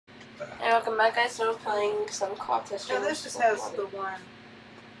Hey, welcome back, guys. So we're playing some co-op test. No, this just has the one.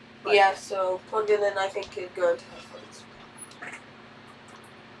 Button. Yeah, so plug it in. I think it'd go into headphones.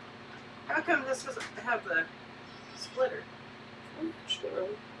 How come this doesn't have the splitter? Sure.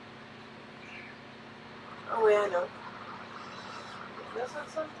 Oh, yeah, I know. Is that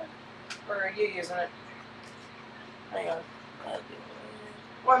something? Or are you using it? Hang on.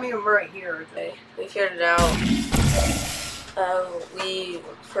 Well, I mean, I'm right here. Okay, we figured it out. We,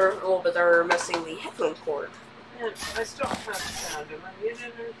 for a little bit, are missing the headphone cord. And I still don't have sound. Am I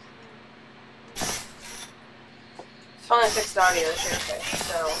muted or Finally fixed the audio this year, okay,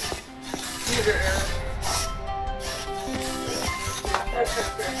 so. User error.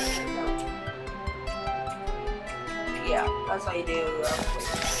 Yeah, that's how you do.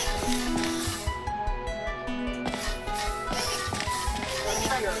 I'm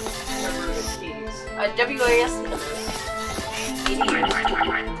trying to remember the keys. WAS. 80 years.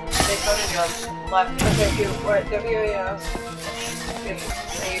 They voted you on left. Okay, what? WAS.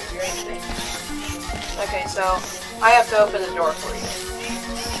 You're anything. Okay, so I have to open the door for you.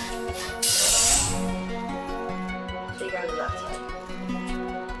 So you go to that side.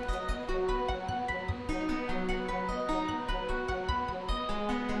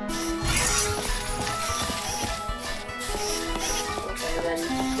 Okay, then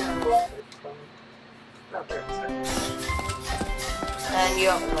Not there. Sorry. and you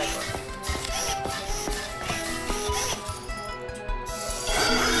open my door.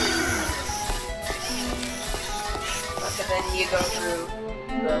 Okay, then you go through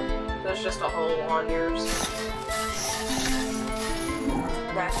there's just a hole on yours.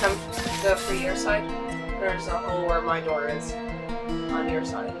 Now go for your side. There's a hole where my door is. On your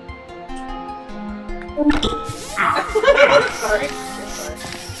side. Sorry.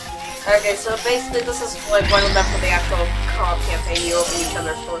 Okay, so basically this is like one of them for the actual co-op campaign. You open each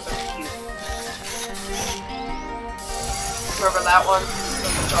other's doors with a cube. Remember that one?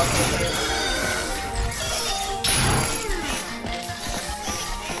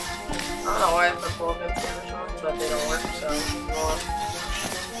 I don't know why I put full guns here, but they don't work, so go on.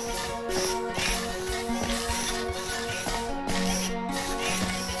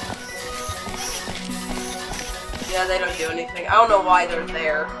 Yeah, they don't do anything. I don't know why they're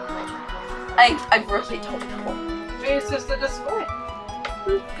there. I really don't know. Maybe it's just the display.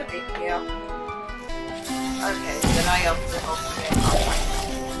 Could be, yeah. Okay, then I have to help you get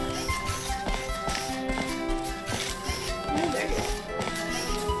there you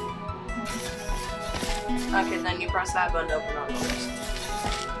go. Okay, then you press that button to open all doors.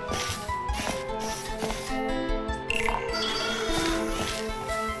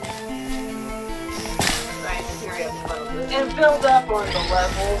 Right, here we have the button. And build up on the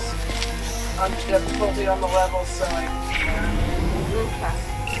levels. On difficulty on the levels, so I can. Okay.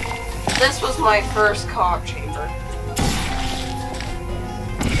 This was my first co-op chamber.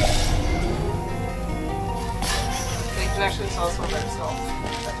 They can actually sell this one themselves.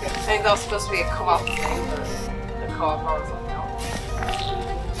 Okay. I think that was supposed to be a co-op thing, but the co-op was like, no.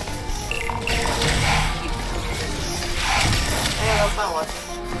 Yeah, that's not one.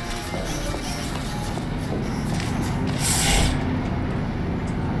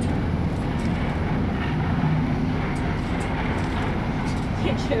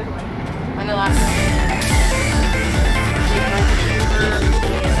 Get away. I know that.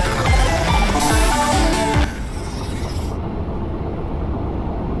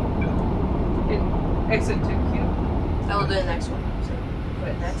 Exit to Q. I will do the next one. So put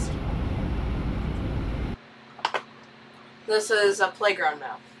it next. This is a playground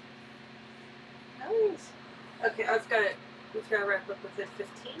map. Nice. Okay, I've got it. We've got to wrap up within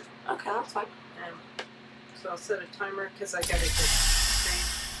 15. Okay, that's fine. So I'll set a timer because I got to get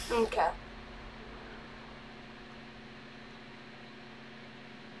Okay.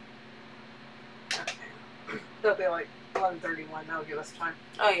 Okay. That'll be like 11:31. That'll give us time.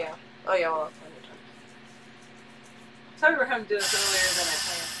 Oh yeah. Oh yeah, well that's plenty of time. Sorry we're having to do this earlier than I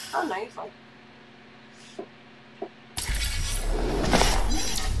planned. Oh no, you're fine.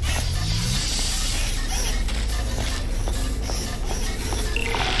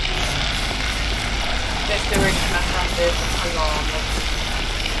 Just do it, mess around this, and go on this.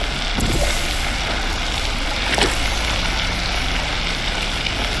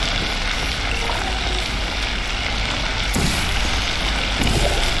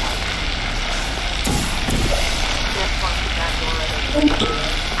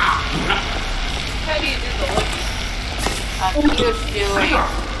 How do you do the looking?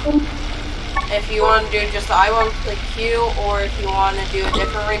 If you want to do just the I want to click Q, or if you want to do a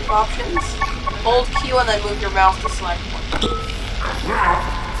different range of options, hold Q and then move your mouse to select one.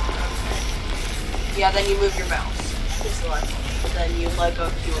 Yeah, then you move your mouse. Just like, and then you let go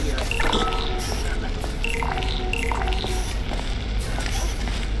of Q and your.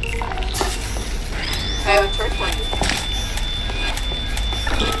 I have a turn for you.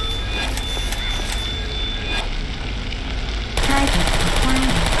 Target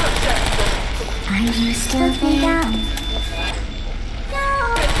acquired. Are you still there?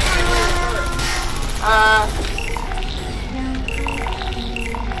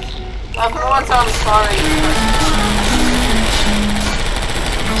 For once on the spawner, you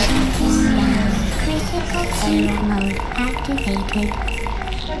Critical error mode activated.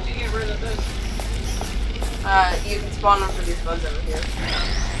 How'd you get rid of this? you can spawn them for these bugs over here.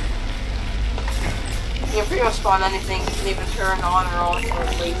 You can pretty much spawn anything. You can even turn on or off your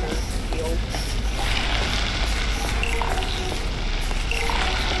laser field.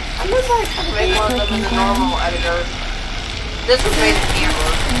 I'm just like trying to make one of them in the normal editor. This was made in Hammer.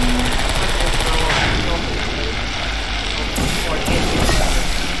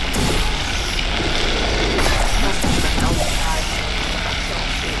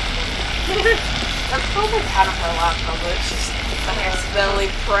 That's probably out of my laptop, but it's just I accidentally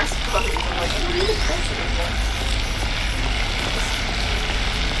pressed buttons. I'm like, what are you pressing it for?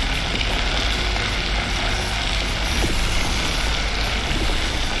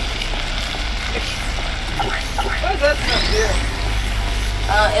 What does that stuff do?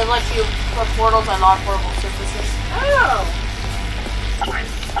 It lets you put portals on non-portable surfaces. Oh!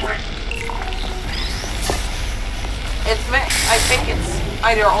 I think it's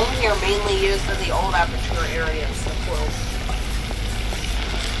either only or mainly used in the old aperture areas, the portals.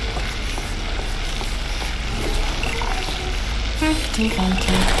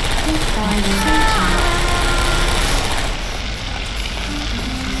 Activated. Before you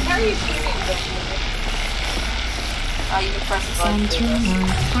How are you shooting this? You can press a button to do Center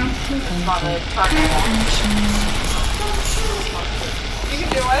this. mode It's not a activated. target box. Functions. You can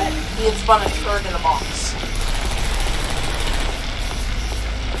do what? You can spawn a turret in a box.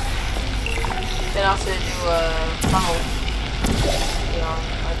 Then also do a funnel. You know,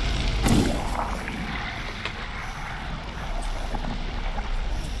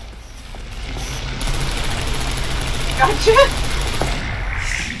 Gotcha!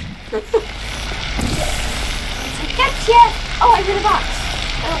 Gotcha! Oh, I did a box.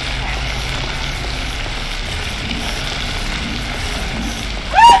 Oh,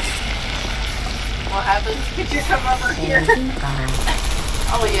 what happened? Could you come over here?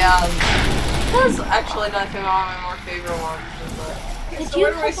 Oh yeah. That's actually nothing on my more favorite ones. But So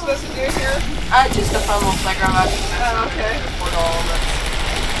what are we supposed to do here? just a fun little playground action. Oh, okay. Report all of it.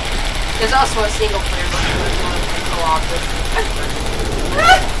 There's also a single player version that's one of the co-op version.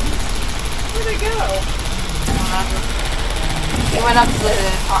 Where'd they go? He went up to the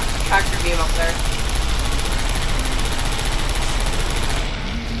tractor beam up there.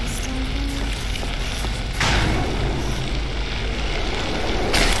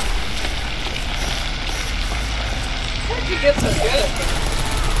 How did you get so good at this?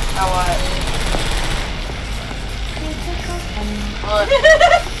 Oh, what? Well,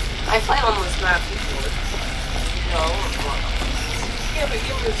 I played on this map before. No, Yeah, but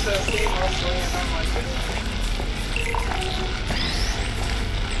you were so seamlessly, and I'm like,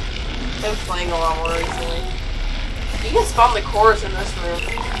 I've been playing a lot more recently. You can spawn the cores in this room.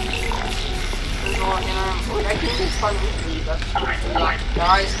 There's a little room. Wait, I think you can spawn with these. That's your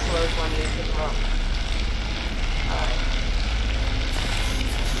eyes closed when you pick them up. Alright.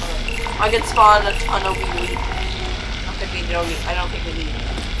 I could spawn a ton of weed. I don't think we need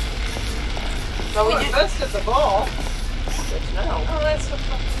that. But we oh, do. that's just a ball. No. Oh, that's the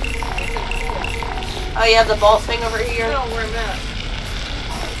fun. Oh, you have the ball thing over here? No, we're not.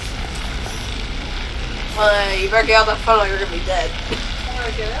 You better get out that funnel, you're gonna be dead. How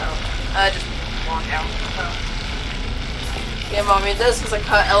do I get out? Just walk out. Oh. Yeah, Mommy, this is a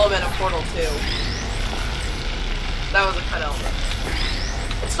cut element of Portal 2. That was a cut element.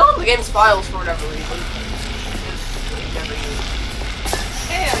 It's not in the game's files for whatever reason. It's never used.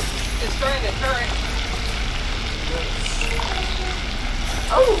 And destroying the turret.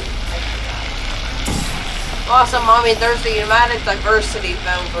 Oh! Awesome, Mommy, there's the United Diversity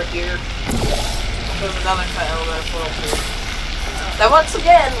over here. There's another cut element of Portal 2. That once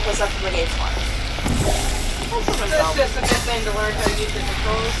again was up in the game's files. That's just a good thing to learn how to use your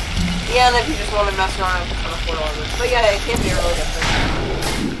controls. Yeah, and if you just want to mess around with kind of Portal elements. But yeah, it can be a really good thing.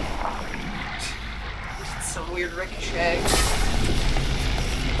 Some weird ricochet.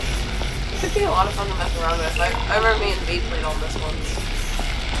 It could be a lot of fun to mess around with. I remember me and B played on this once.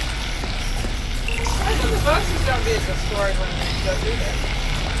 I think the boxes don't get destroyed when you go through there.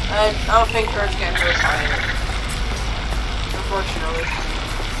 I don't think turrets get hurt by it. Unfortunately.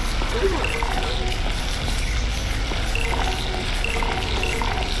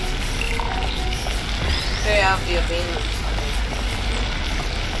 They have the abandoned.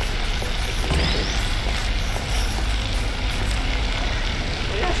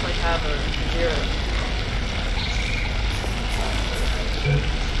 We actually have a 0.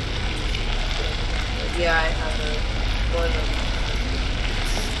 But yeah, I have a 1.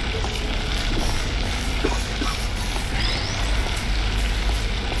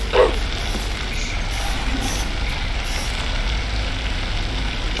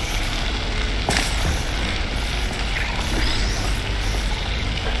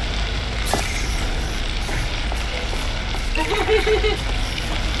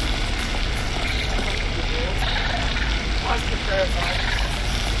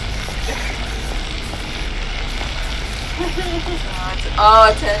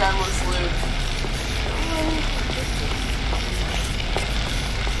 Oh, it's an endless loop.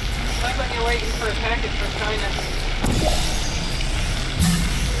 Like when you're waiting for a package from China.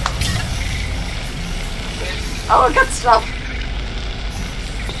 Oh, I got stuff.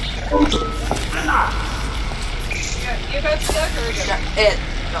 You got stuck or Yeah, it.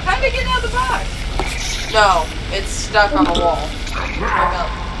 How did it get out of the box? No, it's stuck on the wall.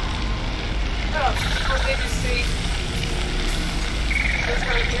 Oh, what did you see? This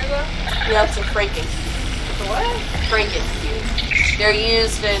right here though? Yeah, it's a Franken. The what? Franken cube. They're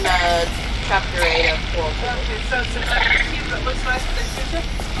used in chapter 8 of World War. Okay, so it's an active cube that looks nice when they shoot you?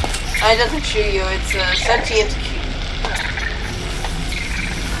 It doesn't shoot you, it's a sentient cube.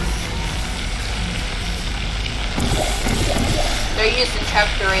 They're used in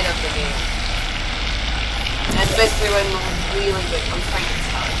chapter 8 of the game. And it's basically when really becomes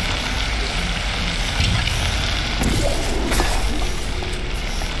Frankenstein.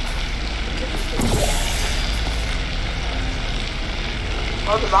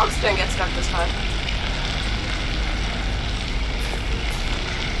 Well, the box didn't get stuck this time.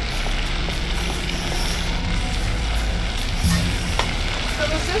 So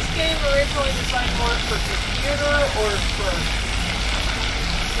was this game originally designed more for computer or for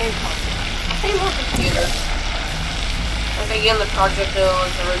game console? I think more computer. I think in the project it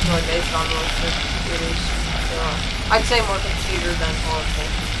was originally based on mostly computers. So I'd say more computer than console.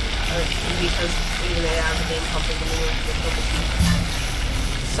 Because even they have a game company with the computer.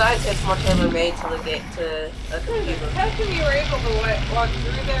 Besides, it's more tailor-made to the game to a computer. How come you were able to walk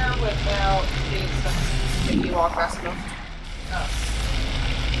through there without getting stuck? If you walk fast enough. Oh.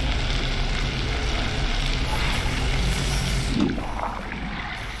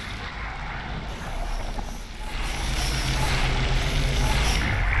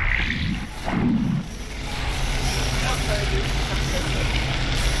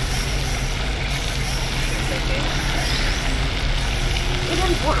 It's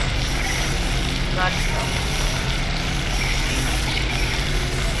important. Not so.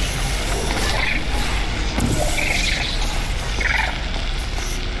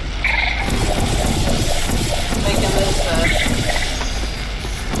 Making this,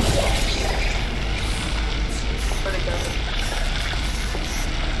 pretty good.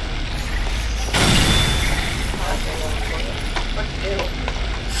 What to do?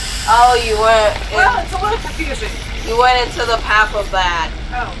 Oh, you went. Well, it's a little confusing. You went into the path of that.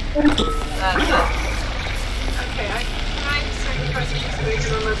 Oh. That's it. Okay, can I sacrifice a piece of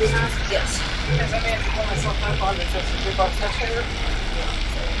bacon on my behalf? Yes. Because I may have to pull myself up on the just a big box touch here.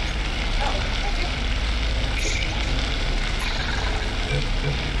 Oh, thank you.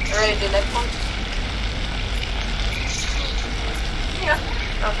 Ready to do next one? Yeah.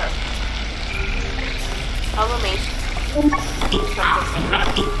 Okay. Follow me.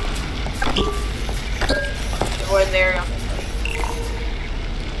 Avoid the area.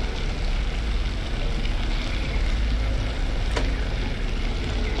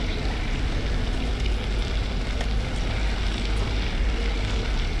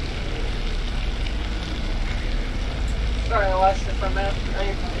 Sorry, I lost you for a minute. Oh,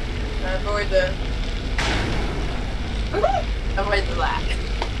 you're fine. Avoid the black.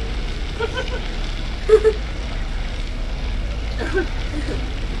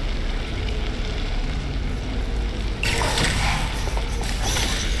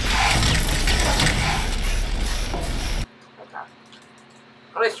 Okay.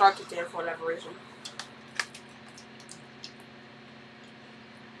 I distracted Dan for whatever reason.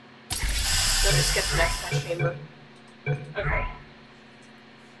 So just get the next test chamber. Okay.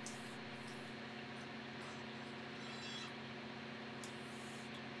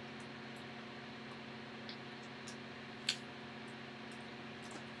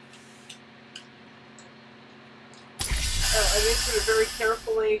 need you to very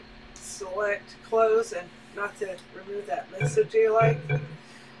carefully select close and not to remove that message you like.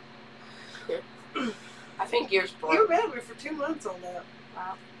 I think yours broke. You were mad at me for 2 months on that.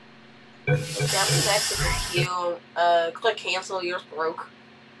 Wow. That's actually cute. Click cancel, yours broke.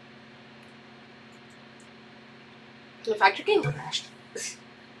 In fact, your game crashed.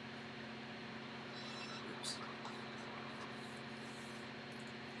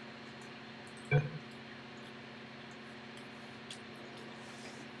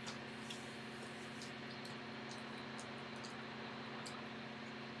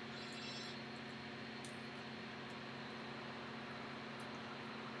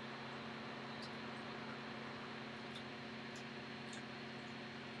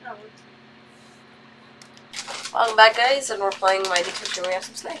 Welcome back, guys, and we're playing My Detective. We have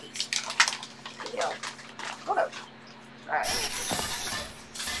some snackies. Yo. What? Alright.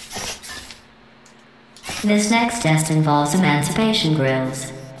 This next test involves emancipation grills.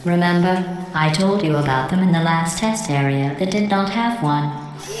 Remember, I told you about them in the last test area that did not have one.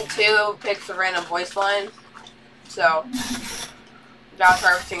 E2 picks a random voice line. So, that was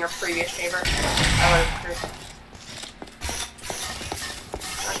everything your previous chamber. I'm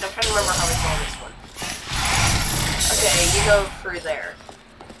trying to remember how we saw this one. Okay, you go through there.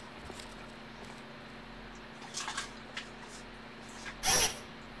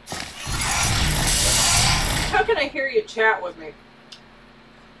 How can I hear you chat with me?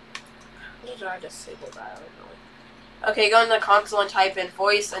 Did I disable that? Originally? Okay, go in the console and type in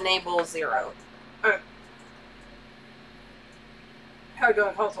voice enable 0. Alright. How do I go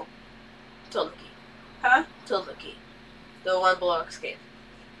in console? Tilde key. Huh? Tilde key. The one below escape.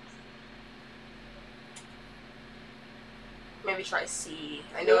 Maybe try C.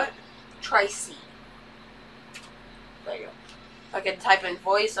 I know it. Try C. There you go. Okay, type in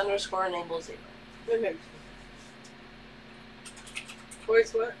voice underscore enable 0. Okay.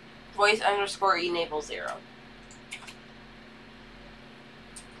 Voice what? Voice underscore enable 0.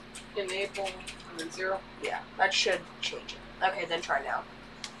 Enable and then 0. Yeah, that should change it. Okay, then try now.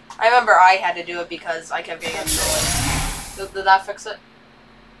 I remember I had to do it because I kept getting annoyed. Did that fix it?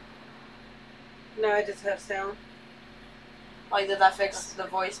 No, I just have sound. Like, did that fix the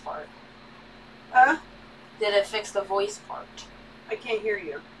voice part? Huh? Did it fix the voice part? I can't hear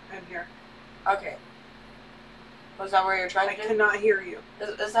you. I'm here. Okay. Was that where you're trying I to do? cannot hear you.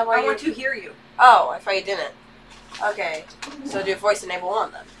 Is that where I you want to hear you. Oh, I thought you didn't. Okay. So do voice enable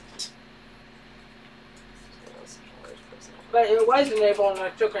 1 then. But it was enabled and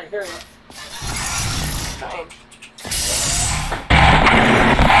I still can't hear you. Strange.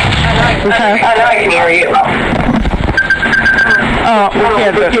 I know I can hear you. Oh, we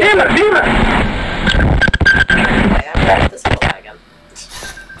can't do it. Damn it! Okay, I'm gonna hit this little again.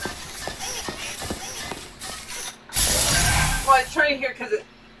 Well, I was trying to hear because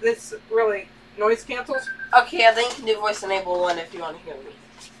this really noise cancels. Okay, yeah, then you can do voice enable 1 if you want to hear me.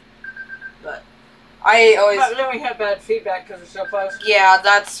 But I always... But then we had bad feedback because it's so close. Yeah,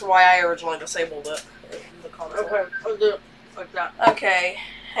 that's why I originally disabled it in the console. Okay, I'll do it like that. Okay,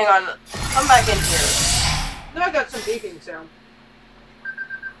 hang on. Come back in here. Now I got some beeping sound.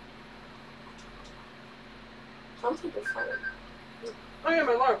 Sounds like your phone. Oh yeah,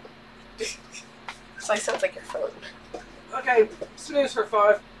 my alarm. It's like sounds like your phone. Okay, snooze for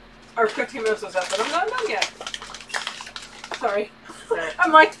 5 or 15 minutes was up, but I'm not done yet. Sorry.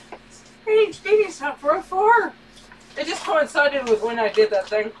 I'm like, hey, beeping sound for 4. It just coincided with when I did that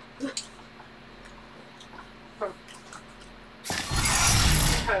thing.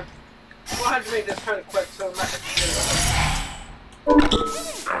 Okay. We'll have to make this kind of quick so I'm not going to do it.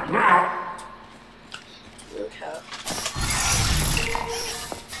 Okay.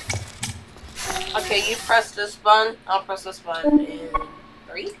 Okay, you press this button. I'll press this button in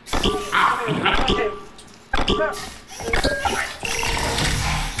 3.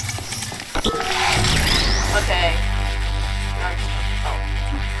 Okay. Okay. Oh.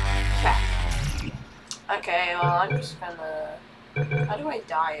 Okay, well, I'm just gonna... How do I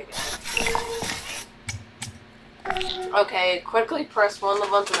die again? Okay, quickly press one of the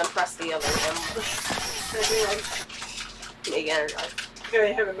buttons and then press the other one. Make energize. Okay,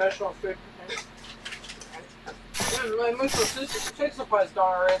 I have emotional food. My emotional food supply's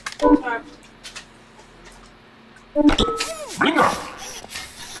gone already. Time.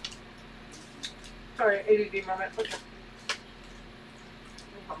 Sorry, ADD moment. Okay.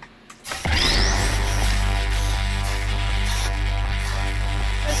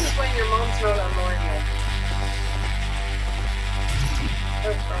 This is when your mom's not annoying you.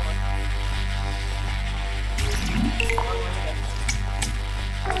 That's wrong.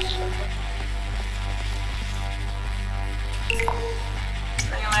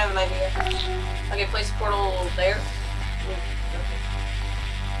 Okay, place a portal there.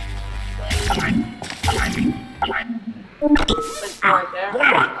 Place it right there.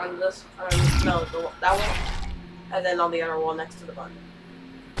 On this, no, that one. And then on the other wall next to the button.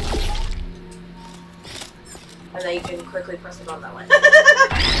 And then you can quickly press the button that way.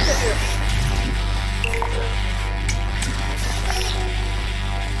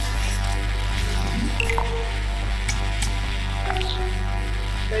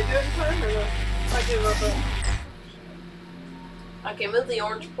 They do it in time or no? I give up it. Okay, move the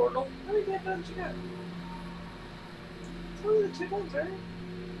orange portal. How many dead buttons you got? It's only the 2 buttons, right?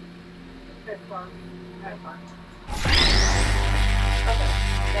 Okay, fine. Okay, fine. Okay.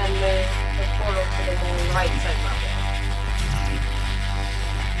 Then move the portal to the right side of that wall.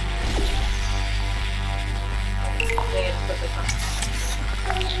 Then you have to put the cup.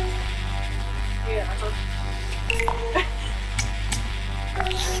 Yeah,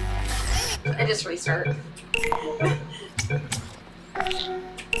 I just restart.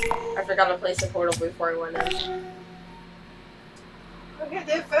 I forgot to place the portal before I went in. Okay,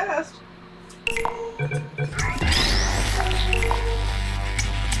 they're fast.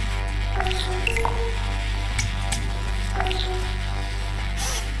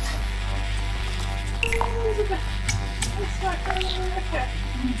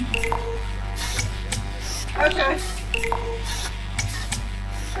 Okay.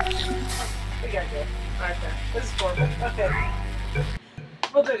 We got good. Okay. This is horrible. Okay.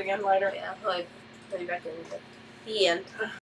 We'll do it again later. Yeah, like, put it back in the end.